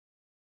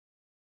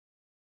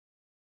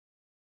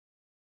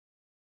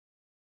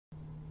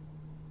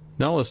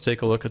Now let's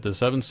take a look at the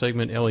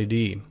 7-segment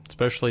LED,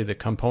 especially the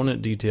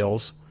component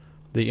details,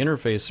 the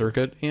interface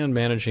circuit, and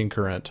managing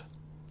current.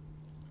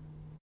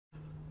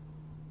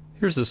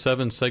 Here's the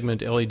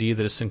 7-segment LED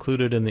that is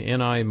included in the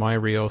NI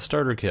MyRIO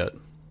starter kit.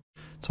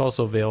 It's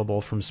also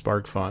available from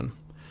SparkFun.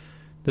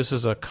 This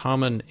is a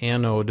common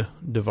anode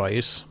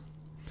device.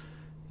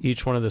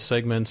 Each one of the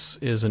segments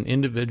is an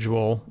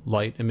individual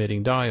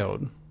light-emitting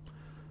diode.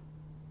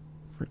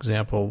 For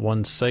example,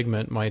 one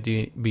segment might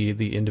be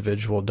the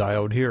individual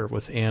diode here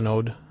with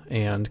anode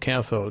and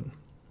cathode.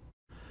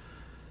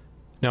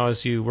 Now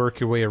as you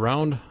work your way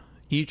around,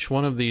 each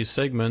one of these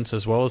segments,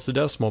 as well as the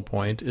decimal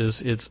point,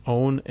 is its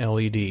own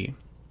LED.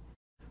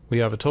 We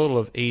have a total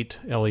of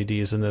 8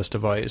 LEDs in this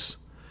device.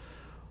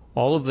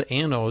 All of the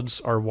anodes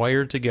are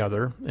wired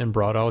together and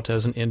brought out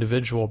as an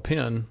individual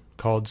pin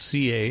called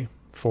CA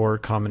for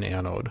common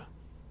anode.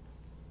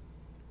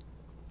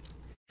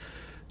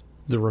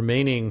 The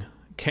remaining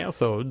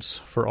cathodes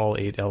for all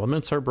 8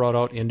 elements are brought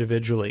out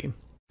individually.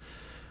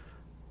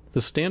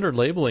 The standard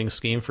labeling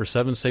scheme for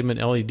 7-segment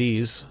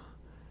LEDs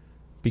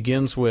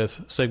begins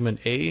with segment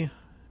A,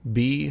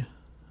 B,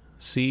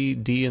 C,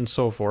 D, and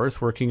so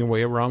forth, working your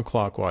way around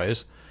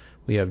clockwise.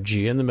 We have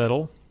G in the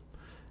middle,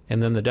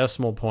 and then the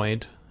decimal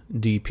point,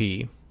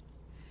 DP.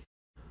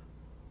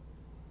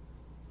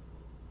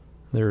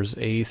 There's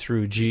A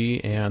through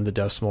G and the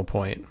decimal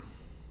point.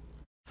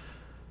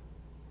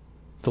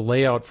 The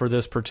layout for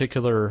this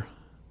particular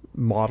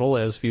model,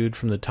 as viewed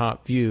from the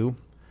top view,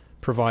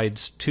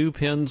 provides 2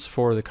 pins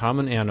for the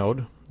common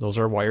anode. Those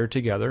are wired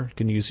together. You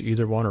can use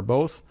either one or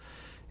both.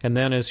 And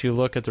then as you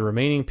look at the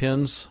remaining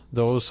pins,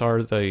 those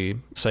are the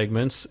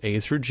segments A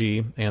through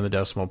G and the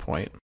decimal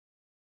point.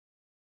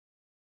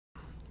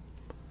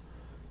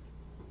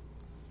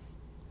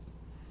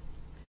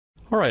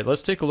 Alright,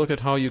 let's take a look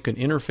at how you can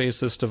interface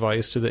this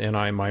device to the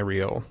NI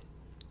MyRIO.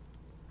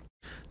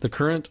 The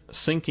current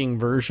syncing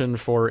version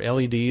for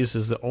LEDs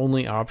is the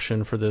only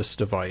option for this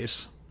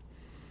device.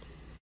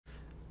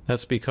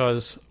 That's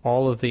because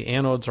all of the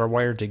anodes are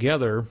wired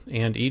together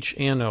and each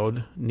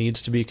anode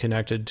needs to be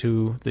connected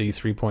to the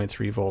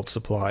 3.3 volt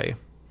supply.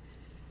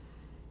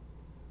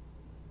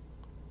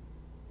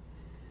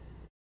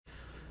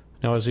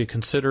 Now as you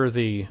consider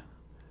the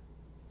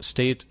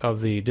state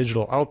of the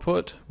digital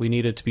output, we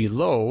need it to be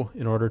low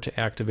in order to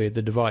activate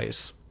the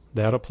device.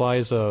 That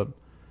applies a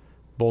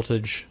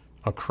voltage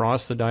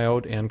across the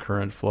diode and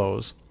current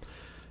flows.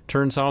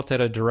 Turns out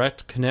that a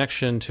direct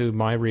connection to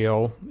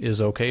MyRIO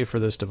is okay for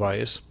this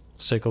device.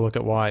 Let's take a look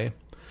at why.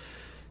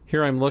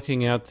 Here I'm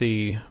looking at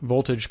the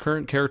voltage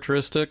current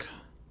characteristic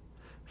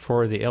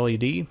for the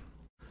LED.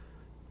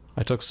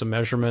 I took some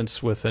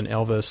measurements with an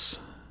Elvis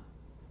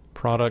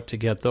product to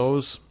get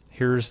those.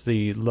 Here's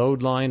the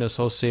load line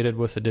associated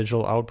with the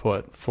digital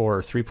output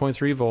for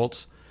 3.3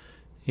 volts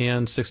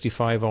and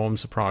 65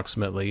 ohms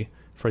approximately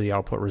for the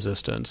output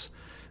resistance.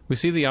 We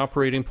see the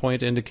operating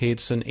point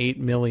indicates an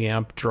 8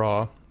 milliamp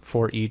draw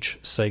for each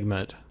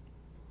segment.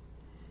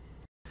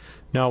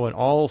 Now when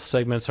all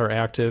segments are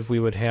active, we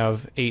would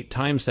have 8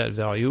 times that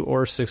value,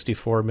 or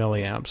 64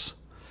 milliamps.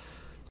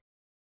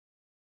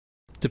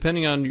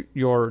 Depending on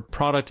your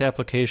product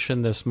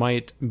application, this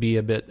might be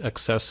a bit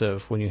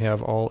excessive when you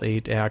have all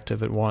 8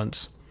 active at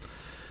once.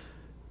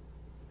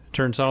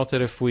 Turns out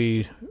that if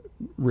we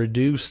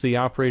reduce the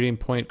operating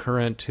point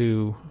current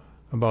to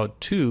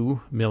about 2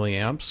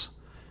 milliamps,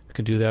 we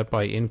can do that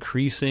by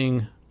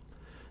increasing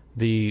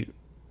the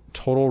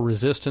total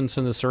resistance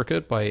in the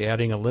circuit by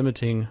adding a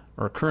limiting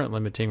or current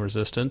limiting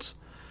resistance.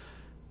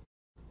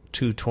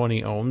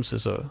 220 ohms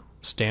is a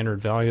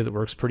standard value that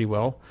works pretty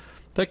well.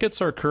 That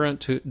gets our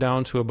current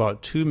down to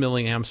about 2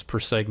 milliamps per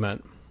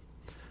segment.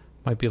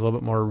 Might be a little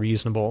bit more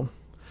reasonable.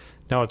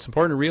 Now it's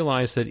important to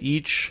realize that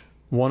each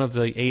one of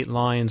the 8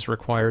 lines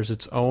requires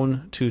its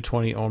own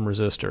 220 ohm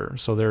resistor,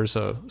 so there's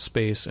a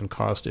space and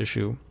cost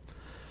issue.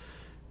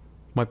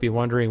 Might be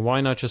wondering, why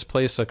not just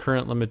place a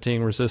current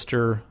limiting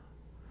resistor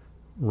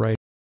right